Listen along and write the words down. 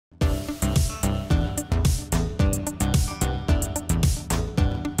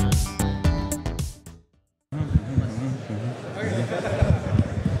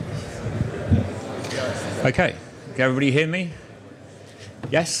Okay, can everybody hear me?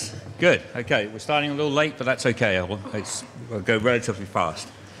 Yes? Good. Okay, we're starting a little late, but that's okay. We'll go relatively fast,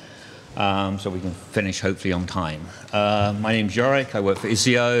 so we can finish hopefully on time. My name's Yorick. I work for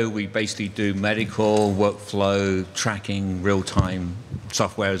ISSIO. We basically do medical, workflow, tracking, real-time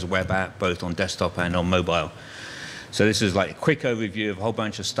software as a web app, both on desktop and on mobile. So this is like a quick overview of a whole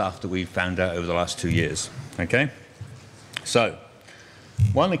bunch of stuff that we've found out over the last 2 years. Okay? So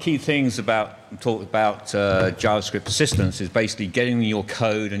one of the key things about JavaScript persistence is basically getting your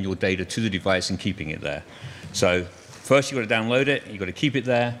code and your data to the device and keeping it there. So first you've got to download it, you've got to keep it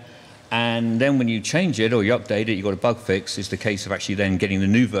there, and then when you change it or you update it, you've got a bug fix. It's the case of actually then getting the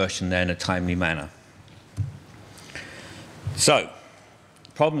new version there in a timely manner. So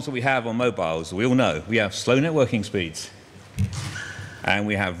problems that we have on mobiles, we all know. We have slow networking speeds, and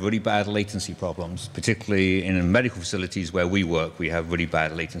we have really bad latency problems, particularly in medical facilities where we work. We have really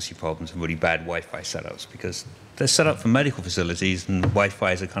bad latency problems and really bad Wi-Fi setups because they're set up for medical facilities and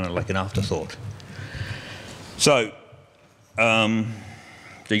Wi-Fi's are kind of like an afterthought. So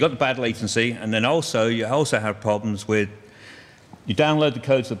you got the bad latency, and then you also have problems with you download the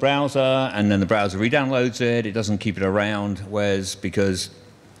code to the browser, and then the browser re-downloads it. It doesn't keep it around, because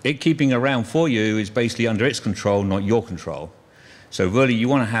it keeping around for you is basically under its control, not your control. So really, you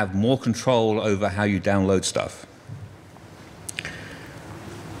want to have more control over how you download stuff.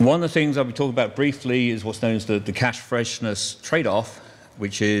 One of the things I'll be talking about briefly is what's known as the cache freshness trade-off,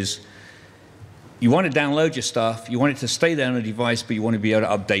 which is you want to download your stuff, you want it to stay there on the device, but you want to be able to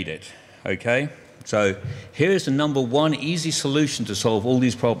update it. Okay? So here's the #1 easy solution to solve all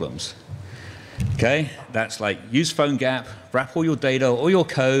these problems. Okay? That's like use PhoneGap, wrap all your data, all your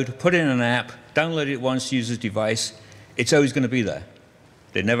code, put it in an app, download it once to user's device. It's always going to be there.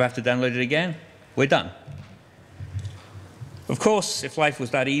 They never have to download it again. We're done. Of course, if life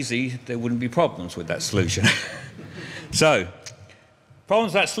was that easy, there wouldn't be problems with that solution. So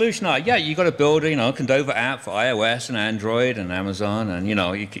problems with that solution are, yeah, you've got to build a Cordova app for iOS and Android and Amazon, and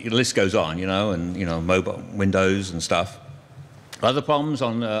the list goes on, and mobile Windows and stuff. Other problems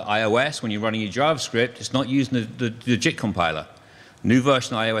on iOS when you're running your JavaScript, it's not using the JIT compiler. New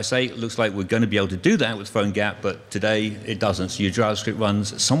version of iOS 8 looks like we're going to be able to do that with PhoneGap, but today it doesn't, so your JavaScript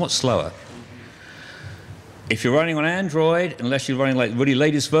runs somewhat slower. If you're running on Android, unless you're running like the really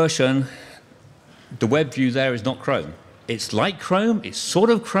latest version, the web view there is not Chrome. It's like Chrome, it's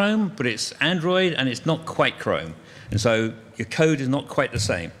sort of Chrome, but it's Android and it's not quite Chrome. And so your code is not quite the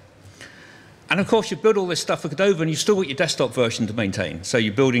same. And of course, you build all this stuff for Cordova and you still want your desktop version to maintain. So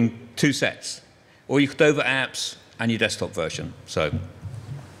you're building 2 sets, or your Cordova apps and your desktop version. So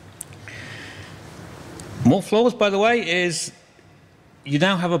more flaws, by the way, is you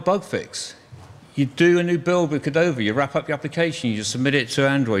now have a bug fix. You do a new build with Cordova, you wrap up your application, you submit it to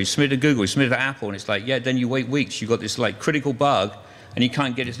Android, you submit it to Google, you submit it to Apple, and it's like, yeah, then you wait weeks. You've got this like critical bug, and you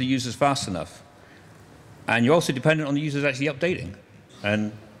can't get it to the users fast enough. And you're also dependent on the users actually updating.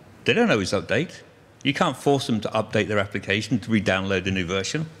 And they don't always update. You can't force them to update their application to re-download the new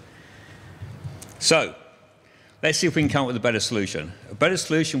version. So let's see if we can come up with a better solution. A better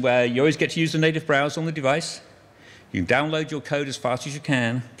solution where you always get to use the native browser on the device. You can download your code as fast as you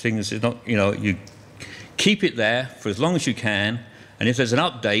can, seeing as it's not, you keep it there for as long as you can, and if there's an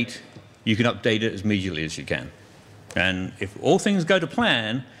update, you can update it as immediately as you can. And if all things go to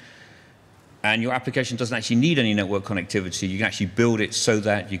plan, and your application doesn't actually need any network connectivity, you can actually build it so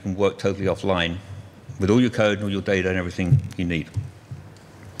that you can work totally offline with all your code and all your data and everything you need.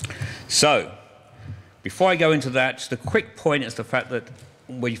 So before I go into that, just a quick point is the fact that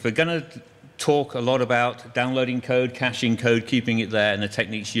if we're going to talk a lot about downloading code, caching code, keeping it there, and the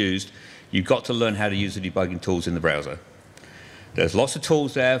techniques used, you've got to learn how to use the debugging tools in the browser. There's lots of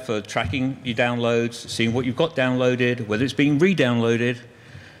tools there for tracking your downloads, seeing what you've got downloaded, whether it's being re-downloaded.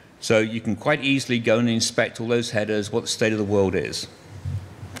 So you can quite easily go and inspect all those headers, what the state of the world is.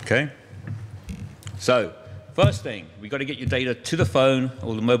 Okay? So first thing, we've got to get your data to the phone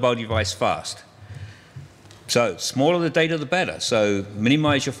or the mobile device fast. So smaller the data, the better. So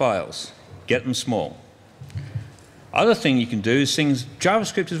minimize your files. Get them small. Other thing you can do is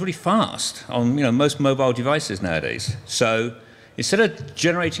JavaScript is really fast on most mobile devices nowadays. So instead of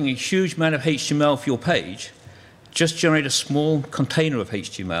generating a huge amount of HTML for your page, just generate a small container of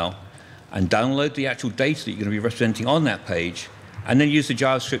HTML and download the actual data that you're going to be representing on that page, and then use the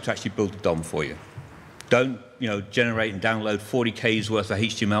JavaScript to actually build the DOM for you. Don't generate and download 40 K's worth of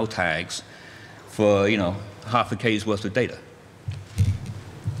HTML tags for half a K's worth of data.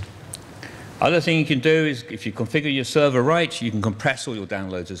 Other thing you can do is, if you configure your server right, you can compress all your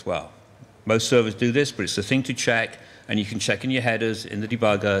downloads as well. Most servers do this, but it's the thing to check, and you can check in your headers in the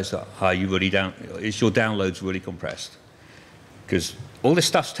debugger, so is your downloads really compressed? Because all this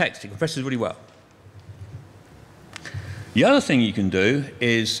stuff's text, it compresses really well. The other thing you can do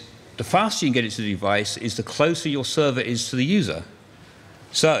is, the faster you can get it to the device is the closer your server is to the user.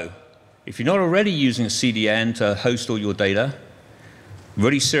 So, if you're not already using a CDN to host all your data,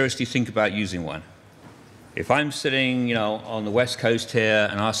 really seriously think about using one. If I'm sitting, on the West Coast here,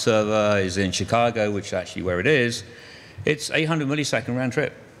 and our server is in Chicago, which is actually where it is, it's 800 millisecond round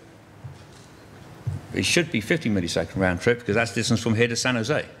trip. It should be 50 millisecond round trip, because that's the distance from here to San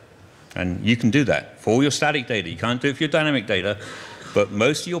Jose. And you can do that for all your static data. You can't do it for your dynamic data, but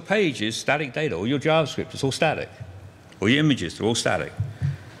most of your page is static data. All your JavaScript is all static. All your images, they're all static.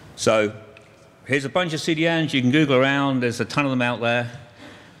 So here's a bunch of CDNs. You can Google around. There's a ton of them out there.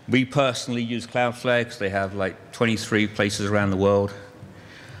 We personally use Cloudflare because they have like 23 places around the world.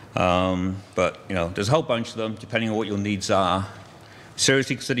 But there's a whole bunch of them, depending on what your needs are.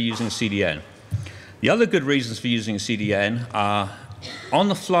 Seriously consider using a CDN. The other good reasons for using a CDN are, on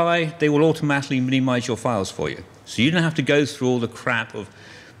the fly, they will automatically minimize your files for you. So you don't have to go through all the crap of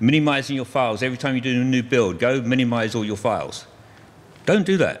minimizing your files. Every time you do a new build, go minimize all your files. Don't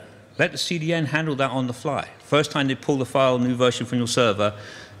do that. Let the CDN handle that on the fly. First time they pull the file, new version from your server,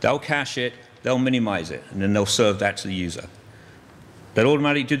 they'll cache it, they'll minimize it, and then they'll serve that to the user. They'll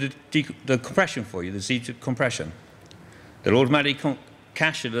automatically do the compression for you, the Z compression. They'll automatically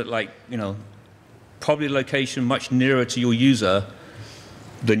cache it at probably a location much nearer to your user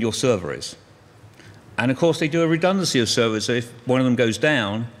than your server is. And of course, they do a redundancy of servers, so if one of them goes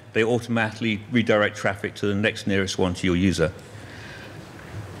down, they automatically redirect traffic to the next nearest one to your user.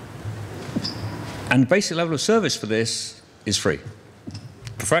 And the basic level of service for this is free.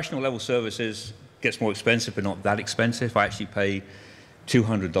 Professional level services gets more expensive, but not that expensive. I actually pay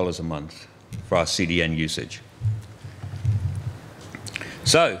 $200 a month for our CDN usage.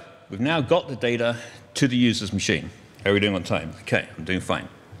 So we've now got the data to the user's machine. How are we doing on time? OK, I'm doing fine.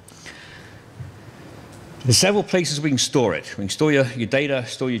 There's several places we can store it. We can store your data,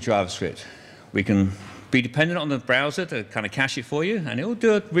 store your JavaScript. We can be dependent on the browser to kind of cache it for you, and it will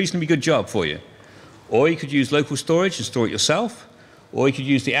do a reasonably good job for you. Or you could use local storage and store it yourself, or you could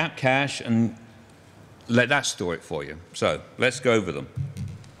use the app cache and let that store it for you. So let's go over them.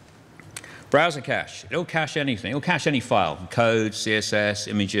 Browser cache. It'll cache anything. It'll cache any file, code, CSS,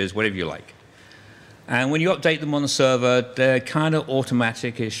 images, whatever you like. And when you update them on the server, they're kind of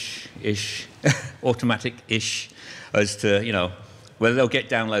automatic-ish as to whether they'll get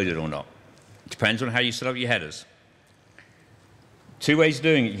downloaded or not. It depends on how you set up your headers. Two ways of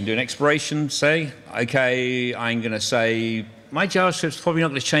doing it. You can do an expiration, say, OK, I'm going to say, my JavaScript's probably not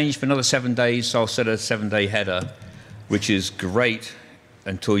going to change for another 7 days, so I'll set a 7-day header, which is great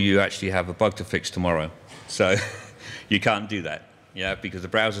until you actually have a bug to fix tomorrow. So you can't do that, because the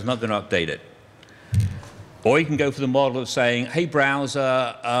browser's not going to update it. Or you can go for the model of saying, hey,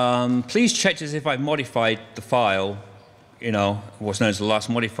 browser, please check as if I've modified the file, what's known as the last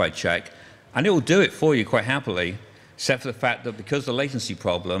modified check, and it will do it for you quite happily, except for the fact that because of the latency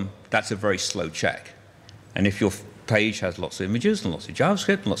problem, that's a very slow check. And if your page has lots of images and lots of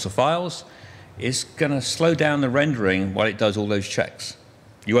JavaScript and lots of files, it's going to slow down the rendering while it does all those checks.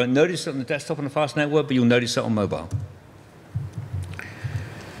 You won't notice it on the desktop on a fast network, but you'll notice it on mobile.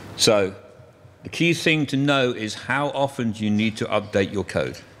 So the key thing to know is how often do you need to update your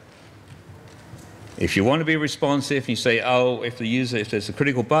code. If you want to be responsive and you say, oh, if there's a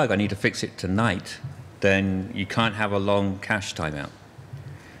critical bug, I need to fix it tonight, then you can't have a long cache timeout.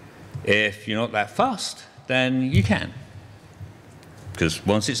 If you're not that fast, then you can. Because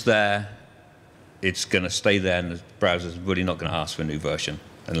once it's there, it's going to stay there, and the browser's really not going to ask for a new version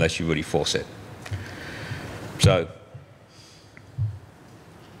unless you really force it. So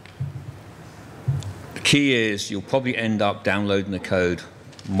the key is you'll probably end up downloading the code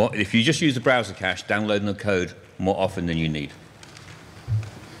more, if you just use the browser cache, downloading the code more often than you need.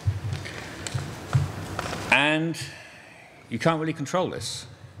 And you can't really control this.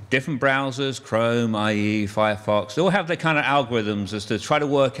 Different browsers, Chrome, IE, Firefox, they all have their kind of algorithms as to try to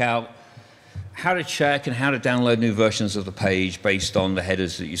work out how to check and how to download new versions of the page based on the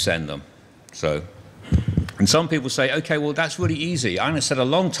headers that you send them. So, and some people say, OK, well, that's really easy. I'm going to set a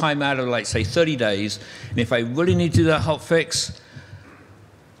long timeout of, like, say, 30 days. And if I really need to do that hot fix,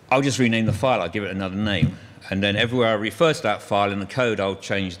 I'll just rename the file. I'll give it another name. And then everywhere I refer to that file in the code, I'll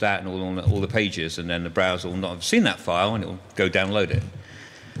change that and all the pages. And then the browser will not have seen that file, and it will go download it.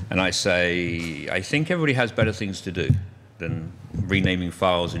 And I say, I think everybody has better things to do than renaming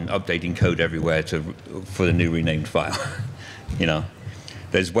files and updating code everywhere for the new renamed file.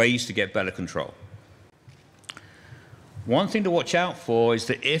 There's ways to get better control. One thing to watch out for is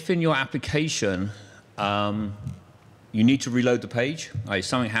that if in your application you need to reload the page, like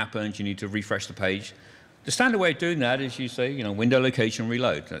something happens, you need to refresh the page, the standard way of doing that is you say, window location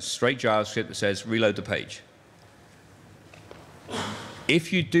reload. That's straight JavaScript that says reload the page.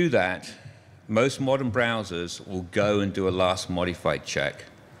 If you do that, most modern browsers will go and do a last modified check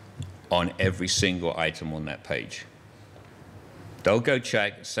on every single item on that page. They'll go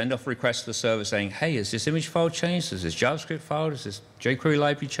check, send off a request to the server saying, hey, has this image file changed? Has this JavaScript file? Has this jQuery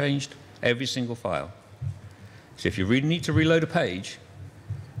library changed? Every single file. So if you really need to reload a page,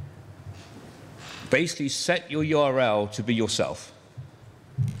 basically set your URL to be yourself.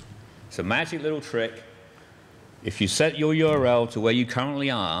 It's a magic little trick. If you set your URL to where you currently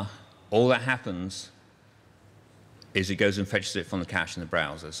are, all that happens is it goes and fetches it from the cache in the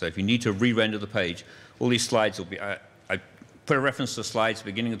browser. So if you need to re-render the page, all these slides will be, I put a reference to the slides at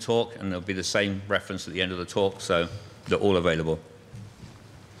the beginning of the talk, and there'll be the same reference at the end of the talk, so they're all available.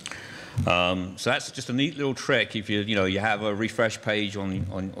 So that's just a neat little trick. If you have a refresh page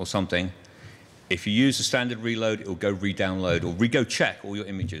or something, if you use the standard reload, it'll go re-download or re-go check all your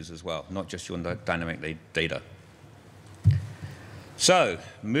images as well, not just your dynamic data. So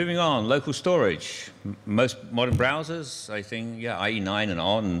moving on, local storage. Most modern browsers, I think, IE9 and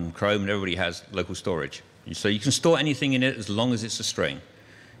on, and Chrome, and everybody has local storage. So you can store anything in it as long as it's a string.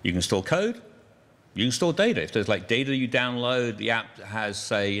 You can store code. You can store data. If there's like data you download, the app has,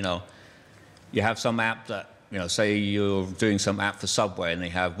 say, you have some app that, say you're doing some app for Subway and they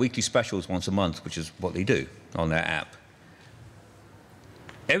have weekly specials once a month, which is what they do on their app.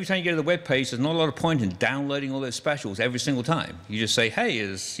 Every time you go to the web page, there's not a lot of point in downloading all those specials every single time. You just say, hey,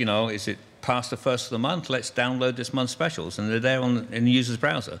 is it past the first of the month? Let's download this month's specials. And they're there in the user's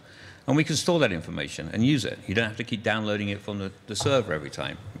browser. And we can store that information and use it. You don't have to keep downloading it from the server every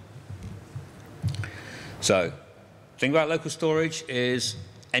time. So the thing about local storage is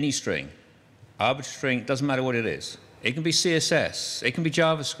any string. Arbitrary string, it doesn't matter what it is. It can be CSS. It can be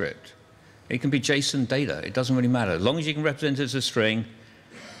JavaScript. It can be JSON data. It doesn't really matter. As long as you can represent it as a string,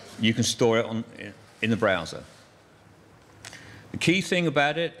 you can store it in the browser. The key thing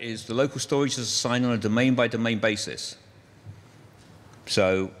about it is the local storage is assigned on a domain-by-domain basis.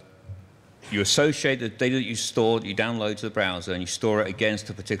 So you associate the data that you stored, you download to the browser, and you store it against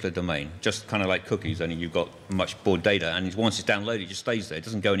a particular domain, just kind of like cookies, only you've got much more data. And once it's downloaded, it just stays there. It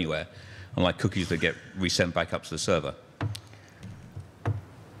doesn't go anywhere, unlike cookies that get resent back up to the server.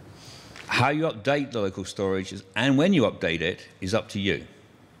 How you update the local storage and when you update it is up to you.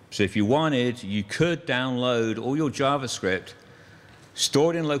 So if you wanted, you could download all your JavaScript,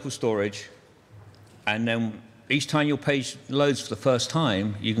 store it in local storage, and then each time your page loads for the first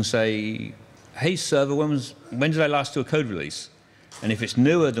time, you can say, hey, server, when did I last do a code release? And if it's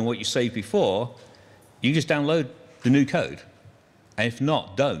newer than what you saved before, you just download the new code. And if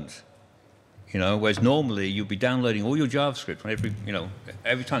not, don't. Whereas normally you'll be downloading all your JavaScript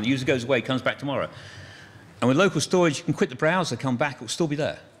every time the user goes away, comes back tomorrow. And with local storage, you can quit the browser, come back, it will still be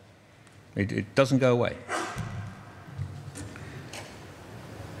there. It doesn't go away.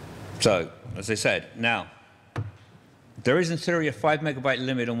 So, as I said, now, there is in theory a 5 megabyte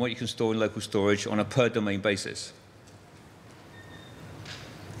limit on what you can store in local storage on a per domain basis.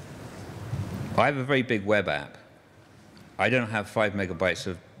 I have a very big web app. I don't have 5 megabytes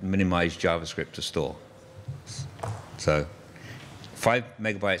of minimized JavaScript to store. So 5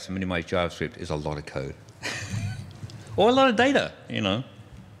 megabytes of minimized JavaScript is a lot of code. Or a lot of data,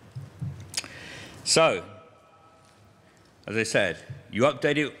 So, as I said, you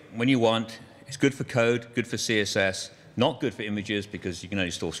update it when you want. It's good for code, good for CSS, not good for images because you can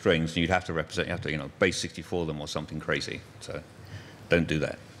only store strings and you'd have to represent, you have to, base 64 them or something crazy. So don't do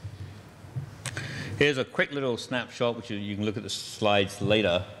that. Here's a quick little snapshot, which you can look at the slides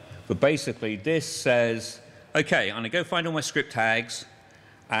later. But basically, this says, OK, I'm going to go find all my script tags,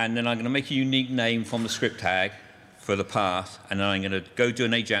 and then I'm going to make a unique name from the script tag for the path, and then I'm going to go do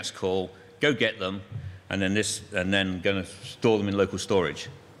an AJAX call, go get them, and then going to store them in local storage.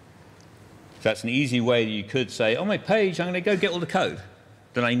 So that's an easy way that you could say, on my page, I'm going to go get all the code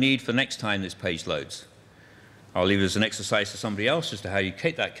that I need for next time this page loads. I'll leave it as an exercise to somebody else as to how you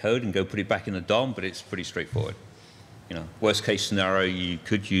take that code and go put it back in the DOM, but it's pretty straightforward. Worst case scenario, you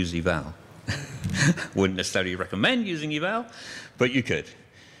could use eval. Wouldn't necessarily recommend using eval, but you could.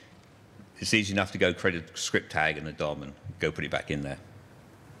 It's easy enough to go create a script tag in the DOM and go put it back in there.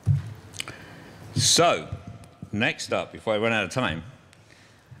 So, next up, before I run out of time,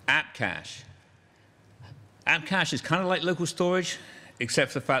 app cache. App cache is kind of like local storage,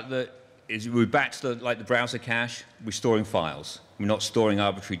 except for the fact that we're back to the browser cache. We're storing files. We're not storing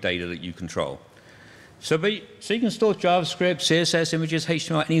arbitrary data that you control. So you can store JavaScript, CSS, images,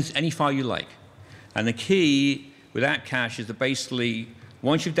 HTML, any file you like. And the key with app cache is that basically,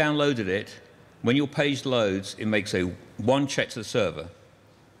 once you've downloaded it, when your page loads, it makes one check to the server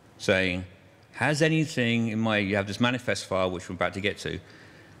saying, has anything in you have this manifest file, which we're about to get to,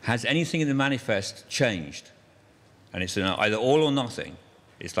 has anything in the manifest changed? And it's either all or nothing.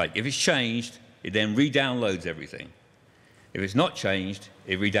 It's like, if it's changed, it then re-downloads everything. If it's not changed,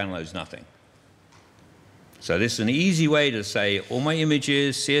 it re-downloads nothing. So this is an easy way to say, all my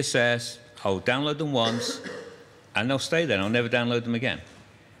images, CSS, I'll download them once, and they'll stay there, and I'll never download them again.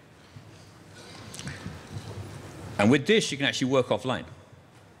 And with this, you can actually work offline.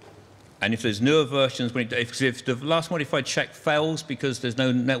 And if there's newer versions, if the last modified check fails because there's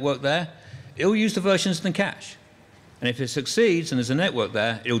no network there, it'll use the versions in the cache. And if it succeeds and there's a network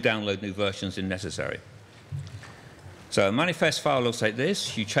there, it'll download new versions if necessary. So a manifest file looks like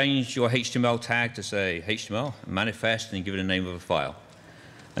this. You change your HTML tag to say HTML, manifest, and you give it a name of a file.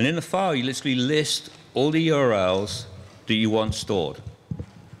 And in the file, you literally list all the URLs that you want stored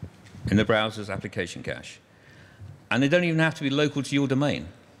in the browser's application cache. And they don't even have to be local to your domain.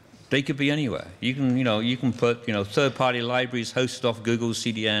 They could be anywhere. You can put third-party libraries hosted off Google's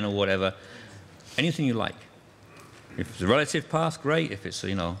CDN or whatever, anything you like. If it's a relative path, great. If it's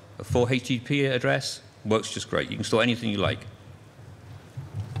a full HTTP address, works just great. You can store anything you like.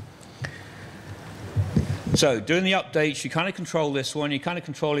 So doing the updates, you kind of control this one. You kind of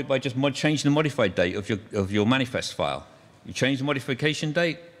control it by just changing the modified date of your manifest file. You change the modification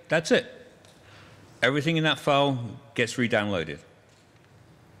date, that's it. Everything in that file gets re-downloaded.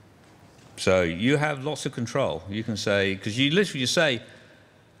 So you have lots of control. You can say, because you literally just say,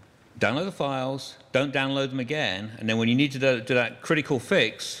 download the files, don't download them again, and then when you need to do that critical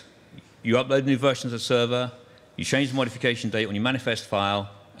fix, you upload new versions of the server, you change the modification date on your manifest file,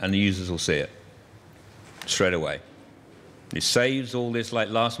 and the users will see it straight away. It saves all this like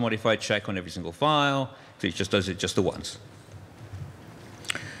last modified check on every single file, so it just does it just the once.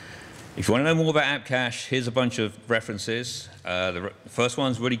 If you want to know more about app cache, here's a bunch of references. The first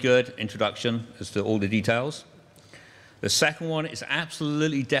one's really good, introduction as to all the details. The second one is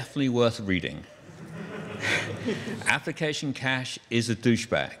absolutely, definitely worth reading. Application cache is a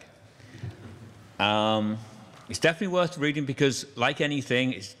douchebag. It's definitely worth reading because, like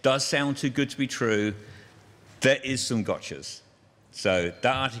anything, it does sound too good to be true. There is some gotchas. So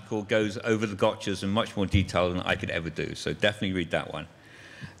that article goes over the gotchas in much more detail than I could ever do. So definitely read that one.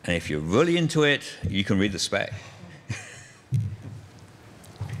 And if you're really into it, you can read the spec.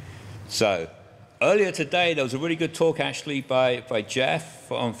 So earlier today, there was a really good talk actually by Jeff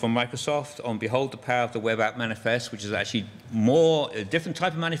from Microsoft on Behold the Power of the Web App Manifest, which is actually a different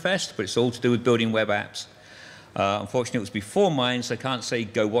type of manifest, but it's all to do with building web apps. Unfortunately, it was before mine, so I can't say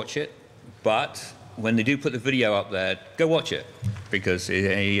go watch it. But when they do put the video up there, go watch it, because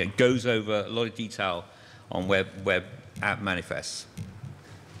it goes over a lot of detail on web app manifests.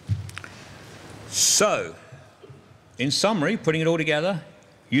 So, in summary, putting it all together,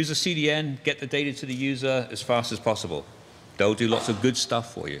 use a CDN, get the data to the user as fast as possible. They'll do lots of good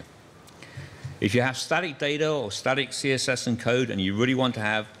stuff for you. If you have static data or static CSS and code and you really want to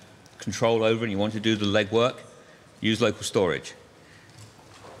have control over it and you want to do the legwork, use local storage.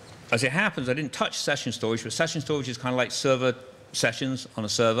 As it happens, I didn't touch session storage, but session storage is kind of like server sessions on a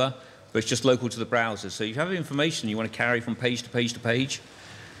server, but it's just local to the browser. So if you have information you want to carry from page to page to page,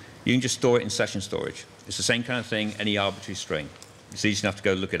 you can just store it in session storage. It's the same kind of thing, any arbitrary string. It's easy enough to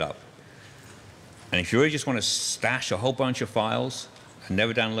go look it up. And if you really just want to stash a whole bunch of files and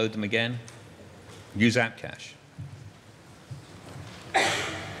never download them again, use app cache.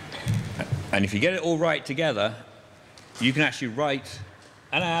 And if you get it all right together, you can actually write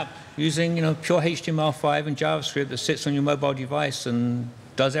an app using pure HTML5 and JavaScript that sits on your mobile device and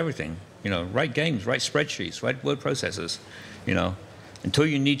does everything. Write games, write spreadsheets, write word processors, until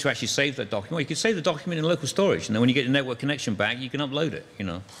you need to actually save that document. Well, you can save the document in local storage, and then when you get your network connection back, you can upload it.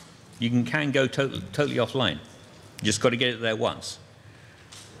 You can go totally offline. You just got to get it there once.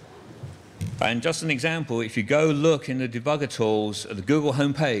 And just an example, if you go look in the debugger tools at the Google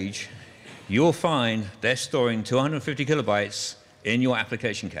homepage, you'll find they're storing 250 kilobytes in your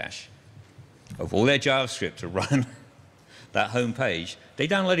application cache of all their JavaScript to run that homepage. They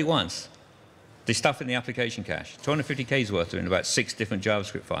download it once. They stuff it in the application cache. 250 K's worth in about 6 different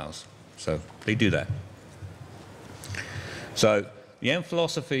JavaScript files. So they do that. So the end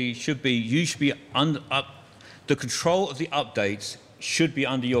philosophy should be, the control of the updates should be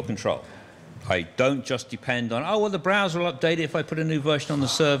under your control. Don't just depend on, oh, well, the browser will update it if I put a new version on the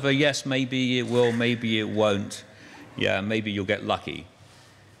server. Yes, maybe it will, maybe it won't. Yeah, maybe you'll get lucky.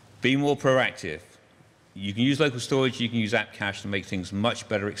 Be more proactive. You can use local storage, you can use app cache to make things much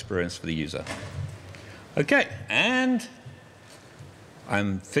better experience for the user. Okay, and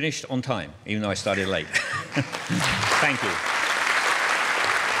I'm finished on time, even though I started late. Thank you.